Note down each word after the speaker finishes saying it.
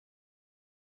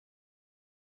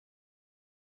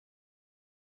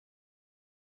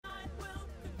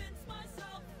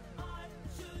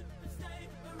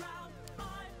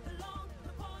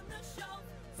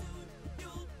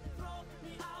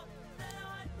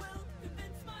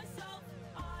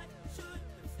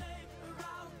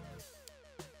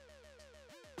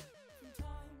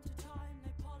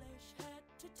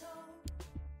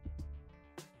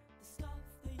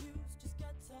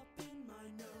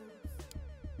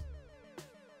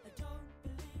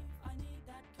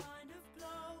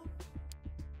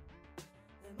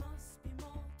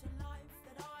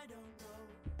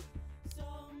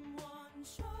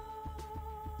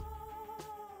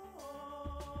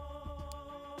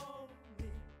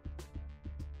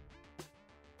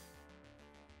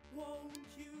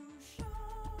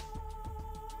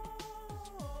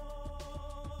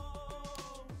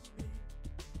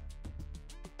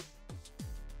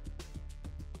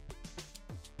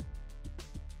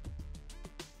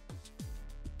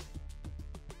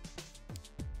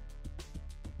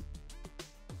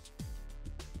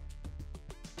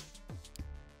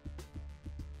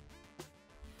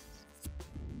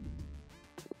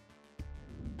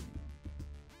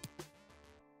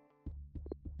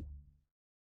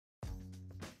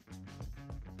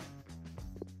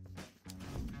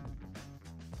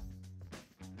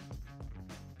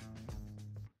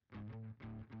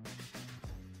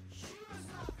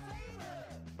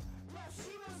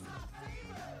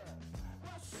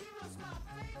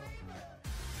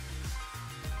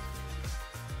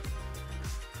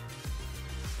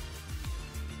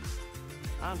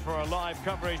And for our live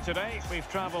coverage today, we've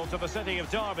travelled to the city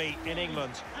of Derby in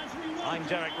England. I'm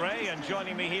Derek Ray, and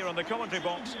joining me here on the commentary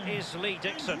box is Lee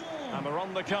Dixon. And we're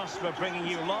on the cusp of bringing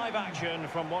you live action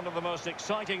from one of the most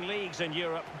exciting leagues in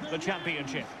Europe, the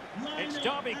Championship. It's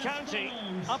Derby County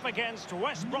up against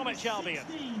West Bromwich Albion.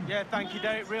 Yeah, thank you,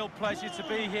 Derek. Real pleasure to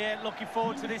be here. Looking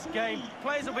forward to this game.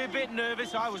 Players will be a bit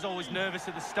nervous. I was always nervous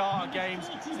at the start of games.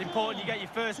 It's important you get your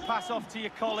first pass off to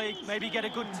your colleague, maybe get a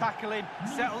good tackle in,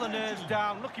 settle the nerves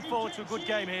down. Looking forward to a good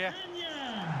game here.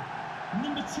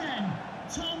 Number 10,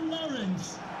 Tom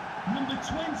Lawrence. Number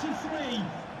 23,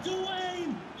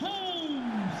 Dwayne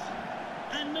Holmes.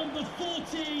 And number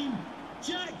 14,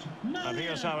 Jack Marriott. And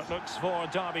here's how it looks for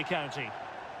Derby County.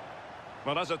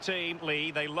 Well, as a team,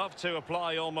 Lee, they love to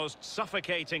apply almost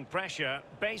suffocating pressure.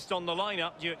 Based on the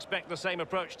lineup, do you expect the same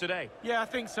approach today? Yeah, I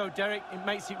think so, Derek. It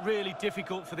makes it really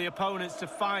difficult for the opponents to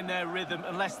find their rhythm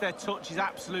unless their touch is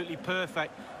absolutely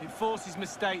perfect. It forces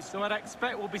mistakes, so I'd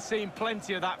expect we'll be seeing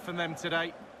plenty of that from them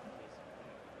today.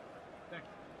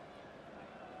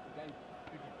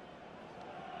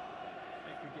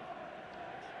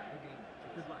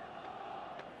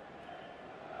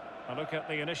 A look at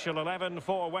the initial 11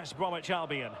 for West Bromwich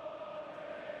Albion.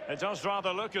 It does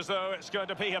rather look as though it's going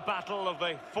to be a battle of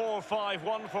the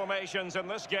 4-5-1 formations in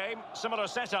this game. Similar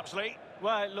setups, Lee.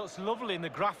 Well, it looks lovely in the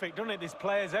graphic, doesn't it? There's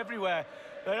players everywhere.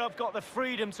 They have got the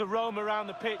freedom to roam around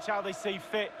the pitch how they see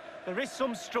fit. There is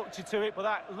some structure to it, but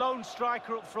that lone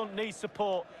striker up front needs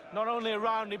support, not only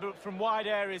around him, but from wide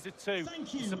areas of two.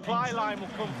 The supply line will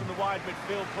come from the wide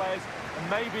midfield players and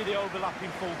maybe the overlapping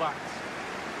fullbacks.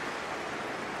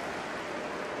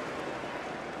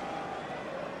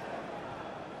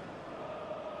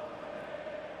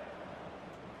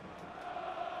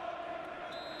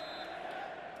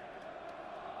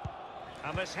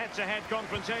 And this head-to-head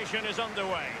confrontation is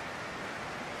underway.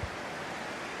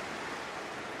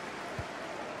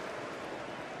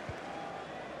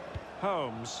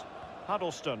 Holmes.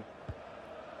 Huddleston.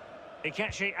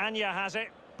 Ikechi Anya has it.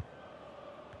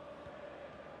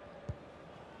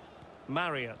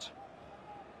 Marriott.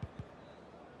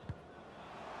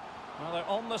 Well, they're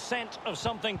on the scent of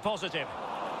something positive.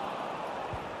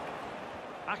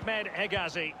 Ahmed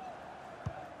Hegazi.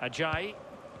 Ajayi.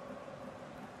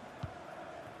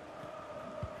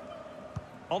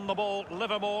 On the ball,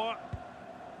 Livermore.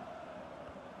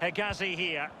 Hegazi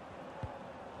here.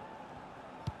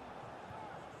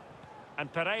 And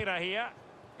Pereira here.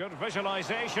 Good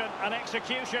visualisation and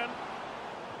execution.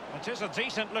 It is a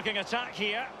decent-looking attack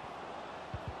here.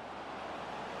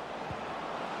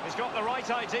 He's got the right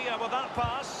idea with that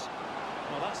pass.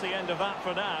 Well, that's the end of that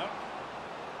for now.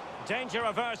 Danger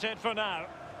averted for now.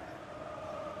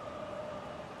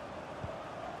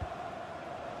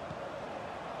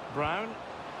 Brown.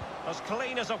 As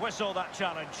clean as a whistle, that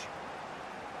challenge.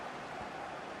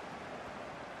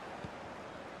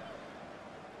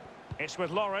 It's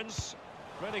with Lawrence.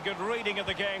 Really good reading of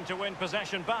the game to win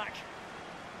possession back.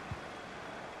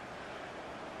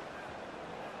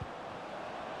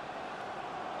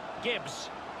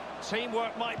 Gibbs.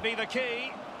 Teamwork might be the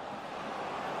key.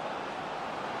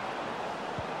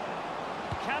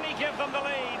 Can he give them the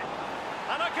lead?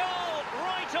 And a goal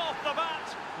right off the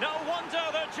bat. No wonder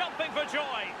they're jumping for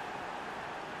joy.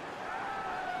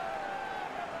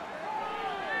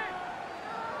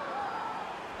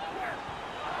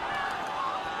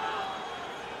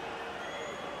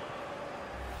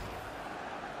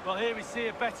 Well, here we see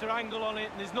a better angle on it,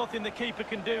 and there's nothing the keeper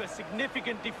can do. A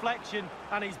significant deflection,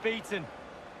 and he's beaten.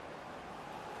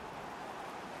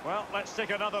 Well, let's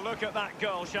take another look at that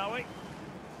goal, shall we?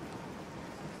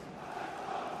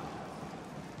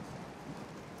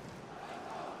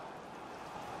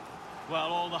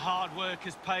 Well, all the hard work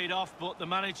has paid off, but the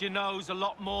manager knows a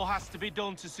lot more has to be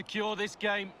done to secure this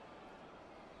game.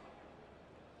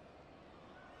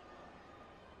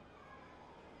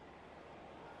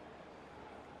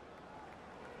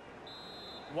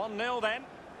 One 0 then.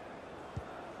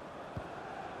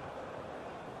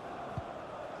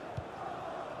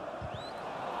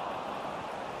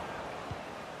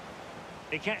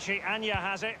 Ikechi Anya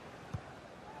has it,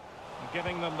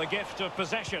 giving them the gift of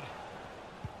possession.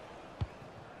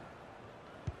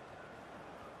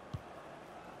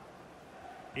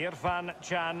 Irfan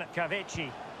Can Kavici.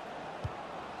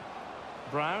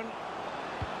 Brown.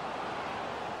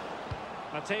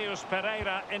 Mateus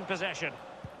Pereira in possession.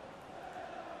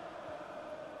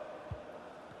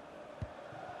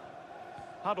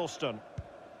 Huddleston.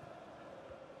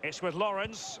 It's with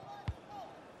Lawrence.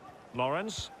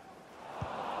 Lawrence.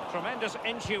 Tremendous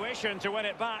intuition to win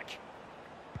it back.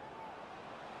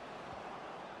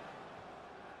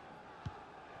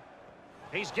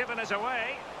 He's given us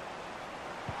away.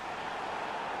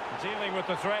 Dealing with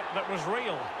the threat that was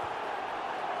real.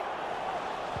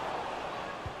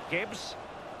 Gibbs.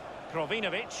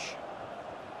 Krovinovic.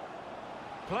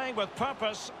 Playing with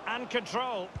purpose and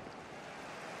control.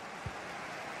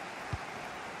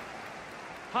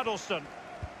 Huddleston.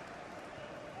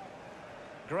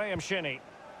 Graham Shinney.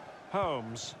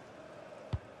 Holmes.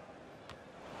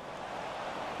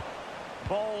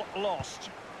 Ball lost.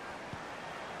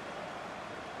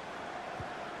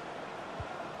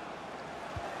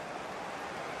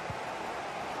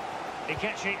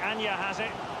 Ikechi Anya has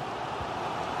it.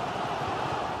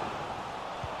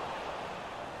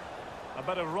 A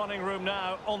bit of running room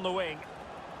now on the wing.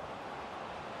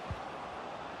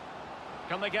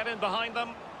 Can they get in behind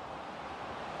them?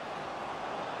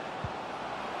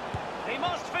 He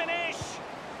must finish!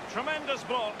 Tremendous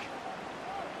block.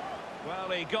 Well,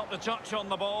 he got the touch on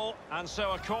the ball, and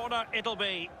so a corner it'll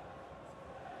be.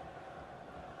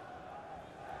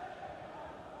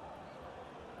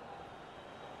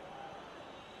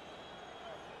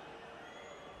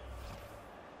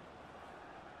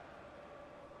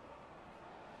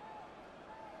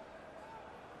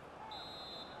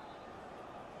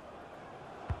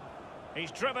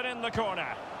 He's driven in the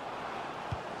corner.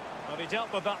 But he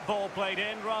dealt with that ball played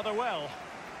in rather well.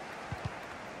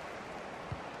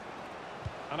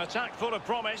 An attack full of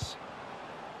promise.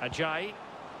 Ajayi.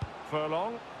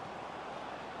 Furlong.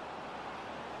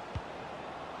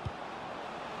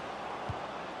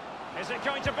 Is it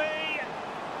going to be?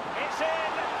 It's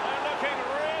in. They're looking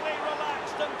really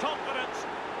relaxed and confident,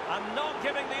 and not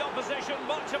giving the opposition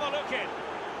much of a look in.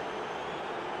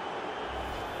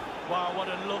 Wow, what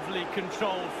a lovely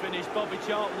controlled finish. Bobby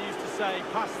Charlton used to say,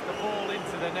 pass the ball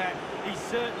into the net. He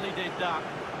certainly did that.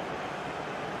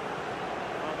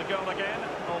 Well, the goal again,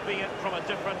 albeit from a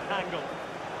different angle.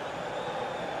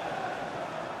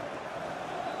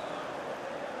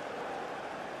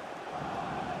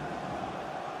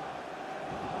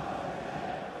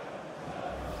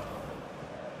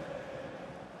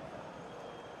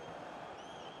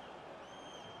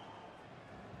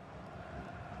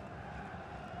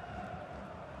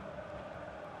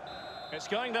 It's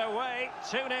going their way,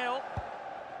 2-0.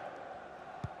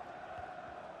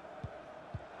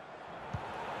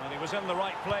 And he was in the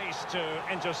right place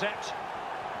to intercept.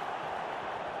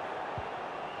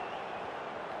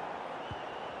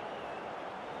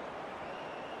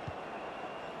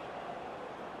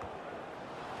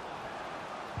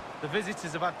 The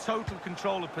visitors have had total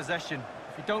control of possession.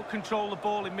 If you don't control the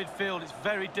ball in midfield, it's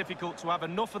very difficult to have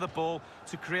enough of the ball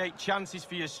to create chances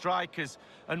for your strikers,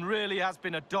 and really has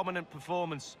been a dominant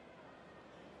performance.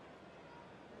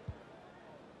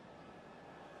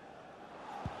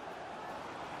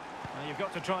 Now you've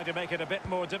got to try to make it a bit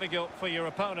more difficult for your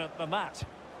opponent than that.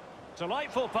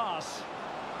 Delightful pass.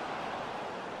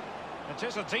 It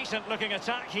is a decent-looking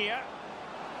attack here.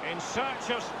 In search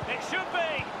of... It should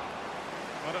be!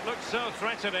 Well, it looked so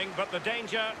threatening, but the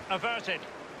danger averted.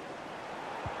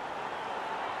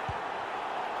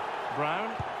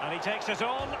 Brown, and he takes it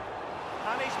on.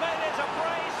 And he's made it a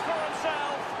brace for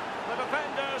himself. The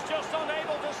defender's just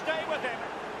unable to stay with him.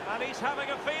 And he's having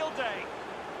a field day.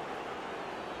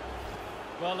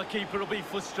 Well, the keeper will be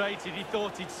frustrated. He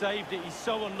thought he'd saved it. He's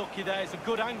so unlucky there. It's a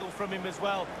good angle from him as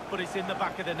well, but it's in the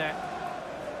back of the net.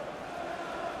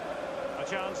 A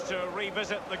chance to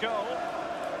revisit the goal.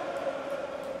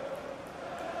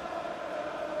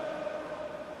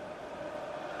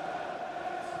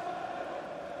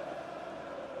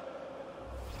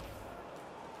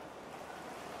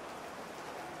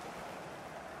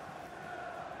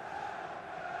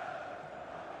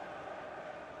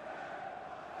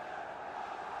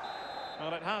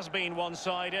 Well, it has been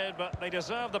one-sided, but they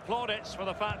deserve the plaudits for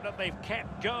the fact that they've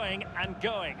kept going and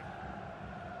going.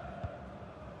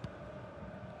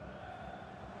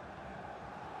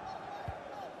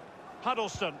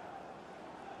 Huddleston.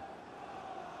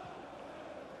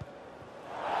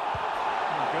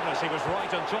 Oh, goodness, he was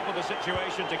right on top of the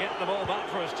situation to get the ball back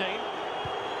for his team.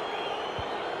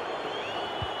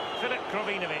 Filip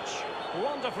Krovinovic.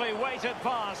 Wonderfully weighted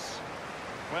pass.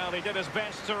 Well, he did his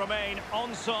best to remain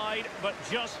onside, but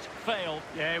just failed.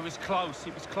 Yeah, it was close,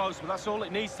 but that's all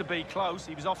it needs to be, close.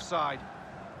 He was offside.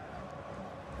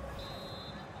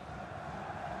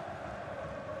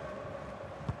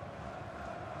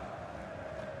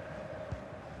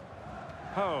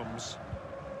 Holmes.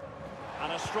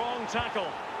 And a strong tackle.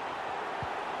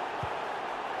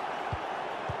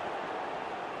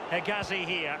 Hegazi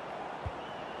here.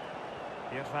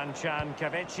 Irfan Can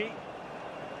Kavechi.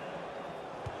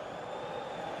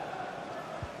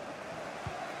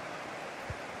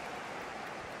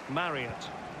 Marriott.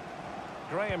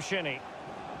 Graham Shinney.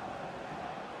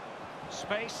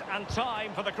 Space and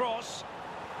time for the cross.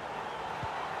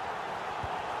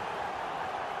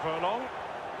 Furlong.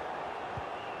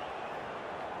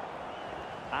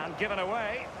 And given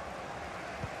away.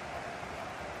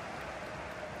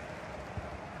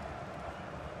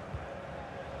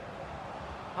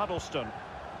 Huddleston.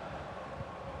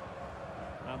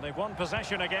 And they've won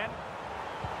possession again.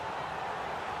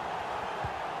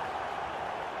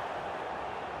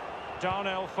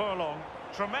 Darnell Furlong.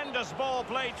 Tremendous ball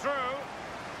played through.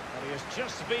 And he has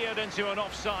just veered into an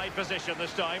offside position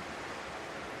this time.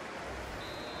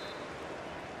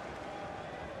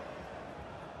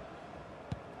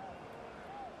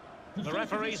 The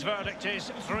referee's verdict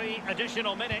is 3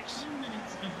 additional minutes. 2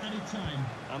 minutes of added time.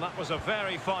 And that was a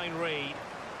very fine read.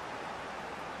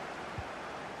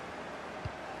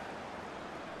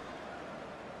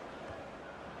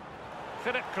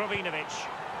 Filip Krovinovic.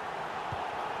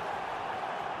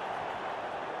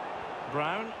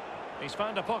 Brown. He's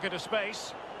found a pocket of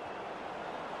space.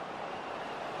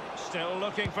 Still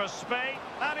looking for Spain.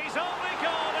 And he's only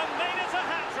gone and made it a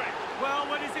hat-trick. Well,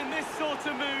 when he's in this sort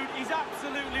of mood, he's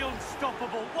absolutely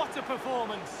unstoppable. What a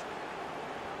performance.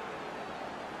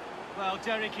 Well,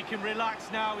 Derek, he can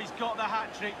relax now. He's got the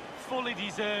hat-trick. Fully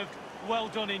deserved. Well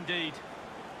done indeed.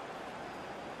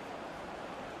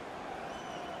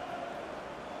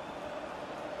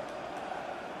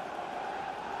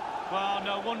 Well,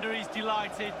 no wonder he's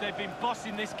delighted. They've been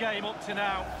bossing this game up to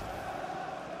now.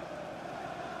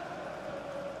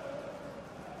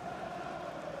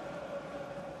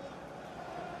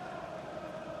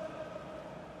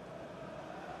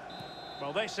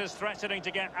 Well, this is threatening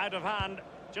to get out of hand.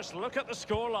 Just look at the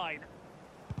scoreline.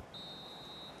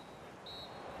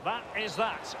 That is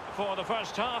that for the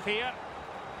first half here.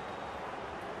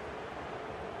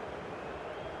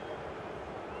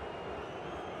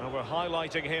 Well, we're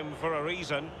highlighting him for a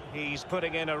reason. He's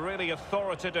putting in a really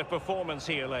authoritative performance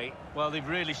here, Lee. Well, they've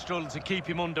really struggled to keep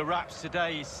him under wraps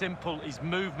today. He's simple. His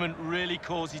movement really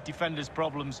causes defenders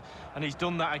problems, and he's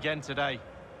done that again today.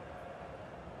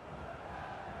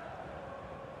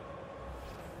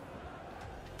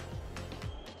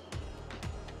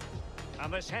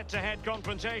 And this head-to-head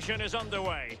confrontation is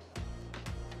underway.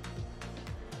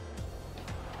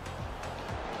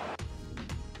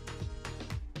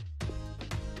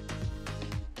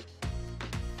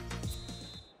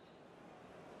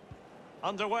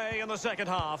 Underway in the second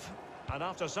half. And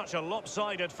after such a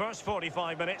lopsided first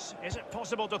 45 minutes, is it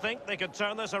possible to think they could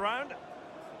turn this around?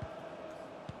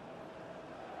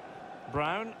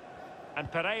 Brown and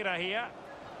Pereira here.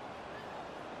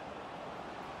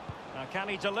 Now, can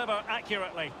he deliver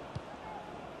accurately?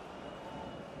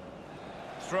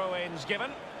 Throw-ins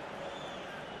given.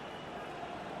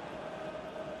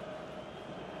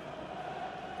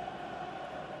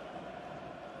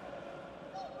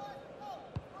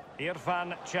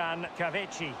 Irfan Can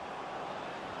Kavici.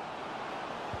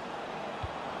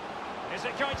 Is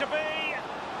it going to be?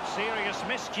 Serious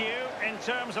miscue in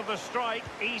terms of the strike.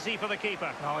 Easy for the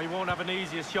keeper. No, he won't have an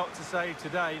easier shot to save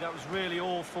today. That was really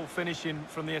awful finishing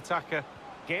from the attacker.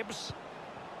 Gibbs.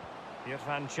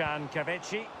 Irfan Can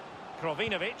Kavici.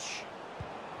 Krovinovic.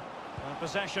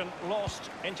 Possession lost,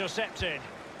 intercepted.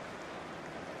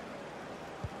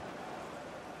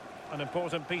 An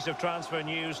important piece of transfer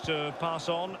news to pass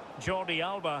on. Jordi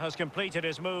Alba has completed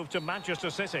his move to Manchester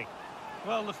City.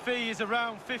 Well, the fee is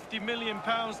around £50 million,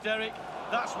 Derek.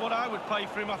 That's what I would pay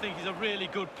for him. I think he's a really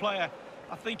good player.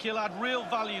 I think he'll add real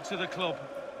value to the club.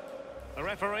 The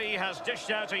referee has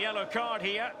dished out a yellow card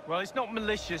here. Well, it's not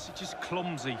malicious, it's just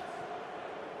clumsy.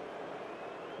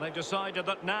 They've decided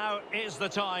that now is the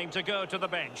time to go to the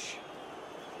bench.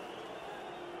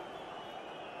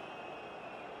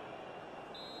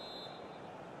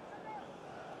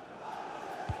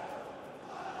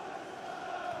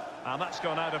 And that's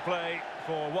gone out of play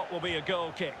for what will be a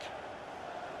goal kick.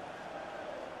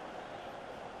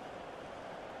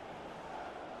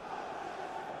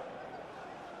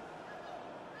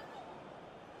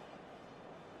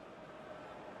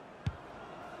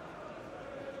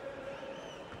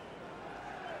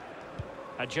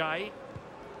 Ajayi.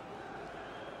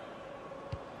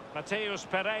 Mateus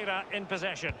Pereira in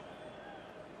possession.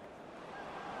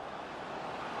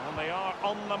 And they are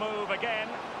on the move again.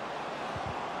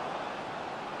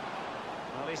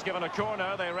 Well, he's given a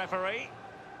corner, the referee.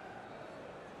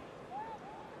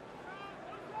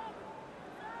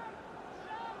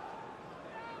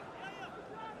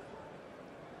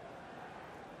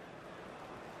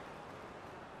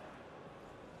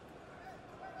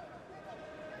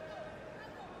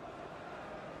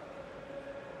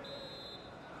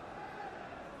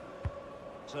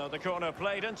 So the corner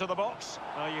played into the box.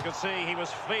 You could see he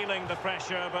was feeling the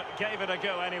pressure, but gave it a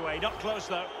go anyway. Not close,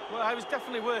 though. Well, it was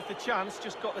definitely worth the chance,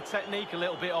 just got the technique a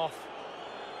little bit off.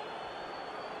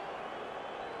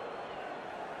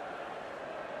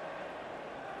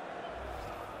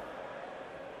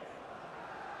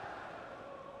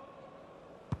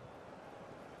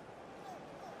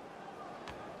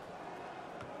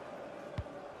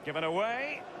 Given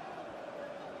away.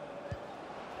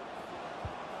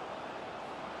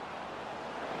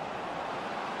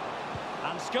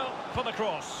 And scope for the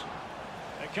cross.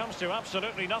 It comes to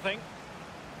absolutely nothing.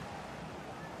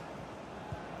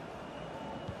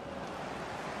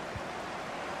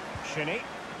 Shinnie.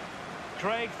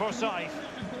 Craig Forsyth.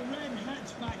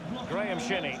 Graham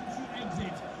Shinnie.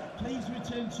 Please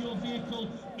return to your vehicle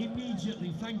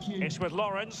immediately. Thank you. It's with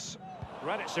Lawrence.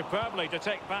 Read it superbly to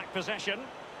take back possession.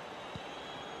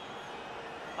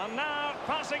 And now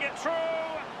passing it through.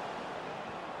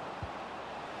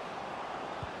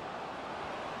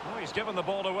 Oh, he's given the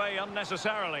ball away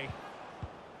unnecessarily.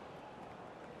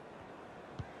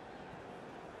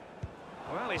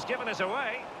 Well, he's given it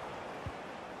away.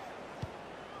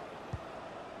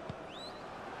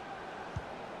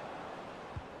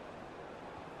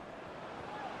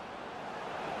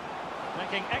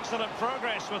 Making excellent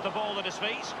progress with the ball at his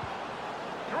feet.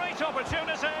 Great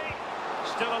opportunity.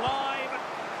 Still alive.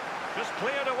 Just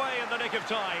cleared away in the nick of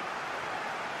time.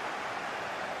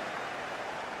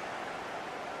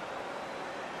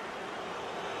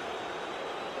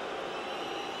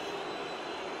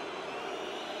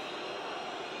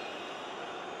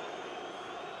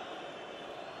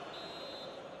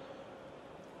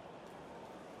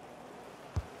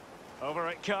 Over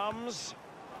it comes.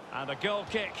 And a goal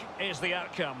kick is the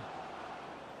outcome.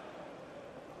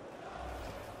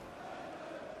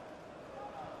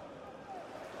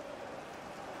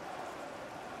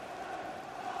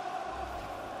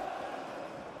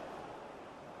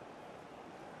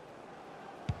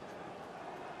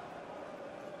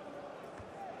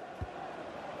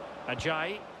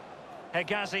 Ajayi.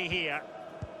 Hegazi here.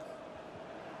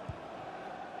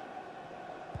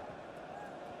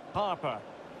 Harper.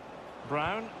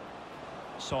 Brown.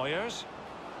 Sawyers.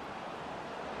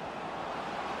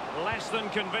 Less than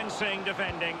convincing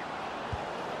defending.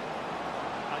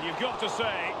 And you've got to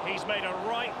say, he's made a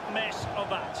right mess of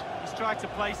that. He's tried to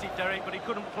place it, Derek, but he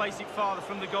couldn't place it farther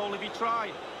from the goal if he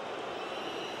tried.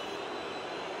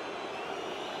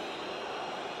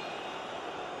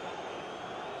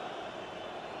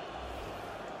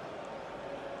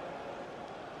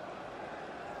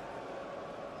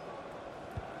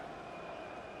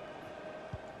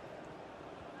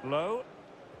 Low.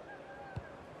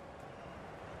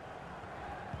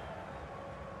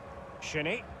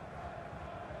 Shinnie.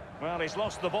 Well, he's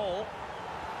lost the ball.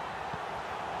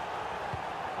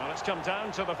 Well, it's come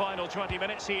down to the final 20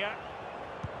 minutes here.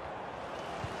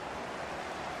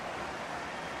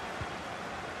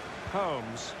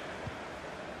 Holmes.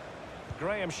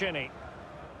 Graham Shinnie.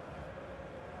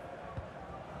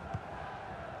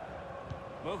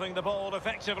 Moving the ball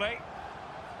effectively.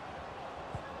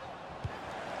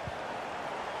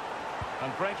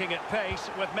 And breaking at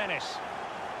pace with menace.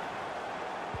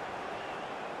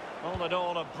 All in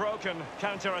all, a broken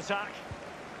counter-attack.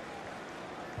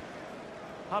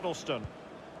 Huddleston.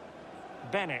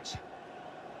 Bennett.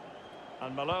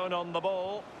 And Malone on the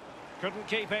ball. Couldn't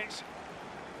keep it.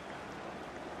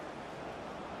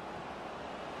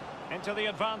 Into the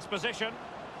advanced position.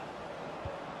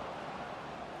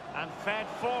 And fed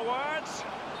forwards.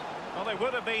 Well, they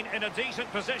would have been in a decent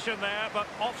position there, but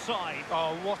offside.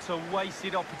 Oh, what a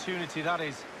wasted opportunity that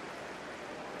is.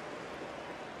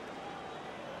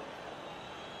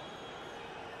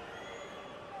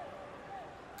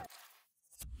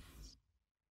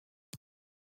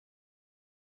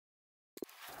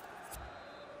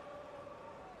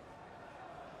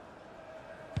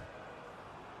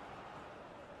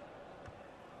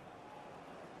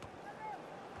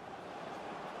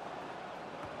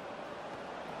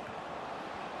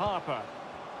 Harper.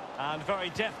 And very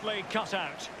deftly cut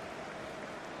out.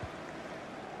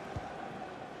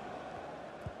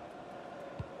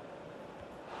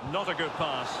 Not a good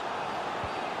pass.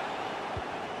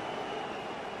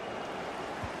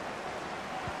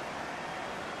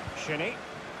 Shinnie.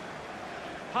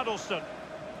 Huddleston.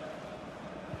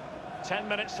 10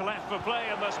 minutes left for play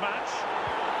in this match.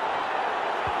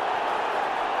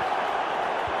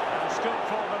 And scope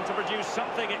for them to produce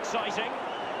something exciting.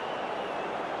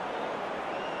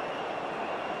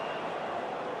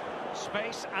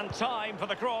 Space and time for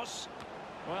the cross.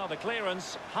 Well, the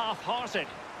clearance half-hearted.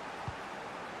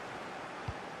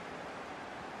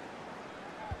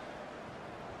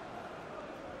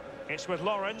 It's with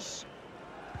Lawrence.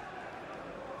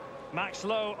 Max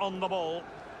Lowe on the ball.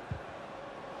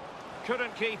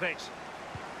 Couldn't keep it.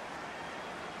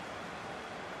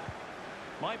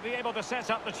 Might be able to set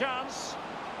up the chance.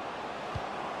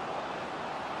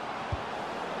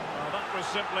 Oh, that was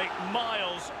simply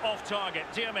miles off target,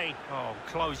 dear me. Oh,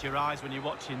 close your eyes when you're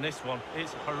watching this one.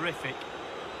 It's horrific.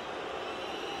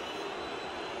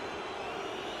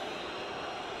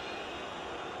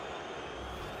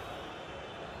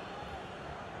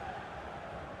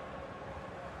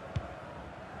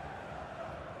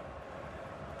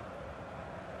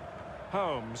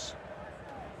 Holmes.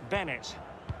 Bennett.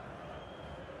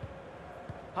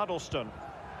 Huddleston.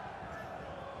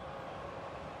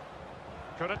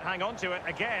 Couldn't hang on to it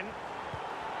again.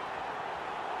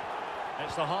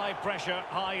 It's the high-pressure,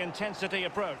 high-intensity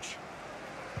approach.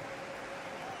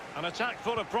 An attack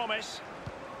full of promise.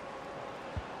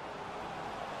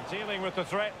 Dealing with the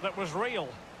threat that was real.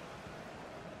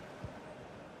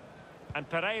 And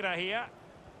Pereira here.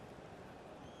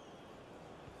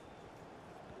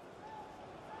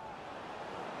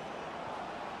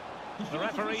 The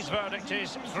referee's verdict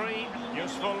is 3.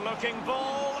 Useful-looking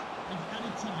ball.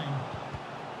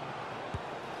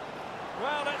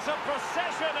 Well, it's a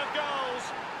procession of goals,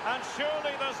 and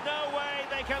surely there's no way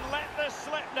they can let this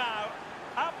slip now.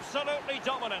 Absolutely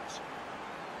dominant.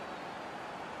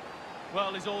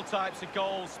 Well, there's all types of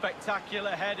goals,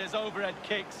 spectacular headers, overhead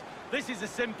kicks. This is a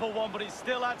simple one, but it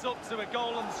still adds up to a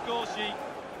goal on the score sheet.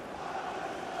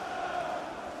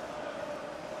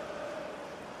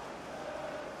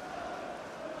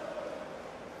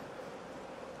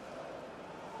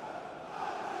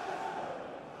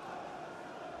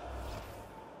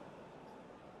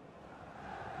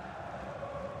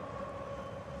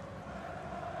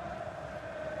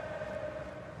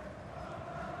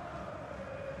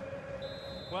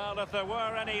 Well, if there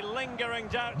were any lingering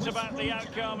doubts about the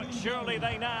outcome, surely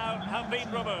they now have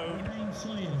been removed.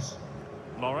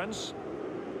 Lawrence.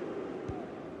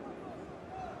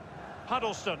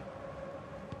 Huddleston.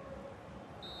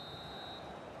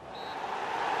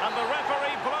 And the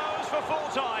referee blows for full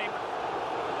time.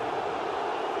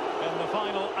 In the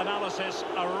final analysis,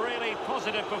 a really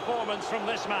positive performance from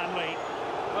this man, Lee.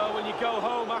 Well, when you go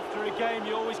home after a game,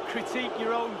 you always critique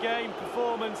your own game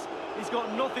performance. He's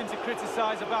got nothing to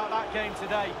criticise about that game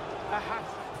today.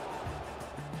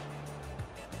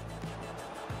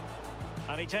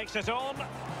 And he takes it on.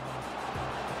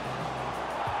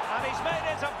 And he's made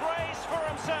it a brace for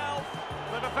himself.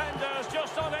 The defender's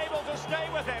just unable to stay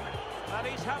with him. And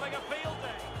he's having a field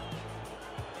day.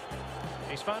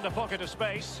 He's found a pocket of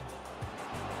space.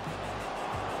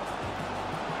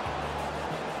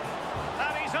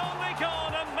 And he's only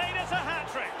gone and made it a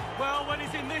hat-trick. Well, when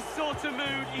he's in this sort of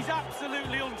mood, he's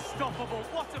absolutely unstoppable.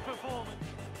 What a performance.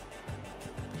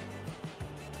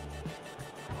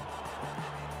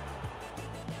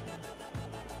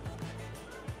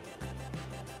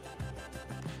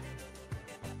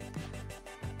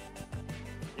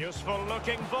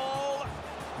 Useful-looking ball.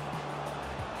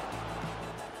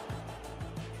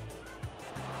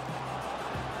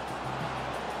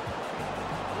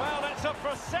 Well, it's a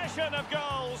procession of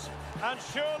goals, and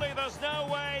surely there's no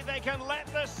way they can let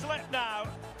this slip now.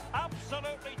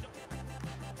 Absolutely.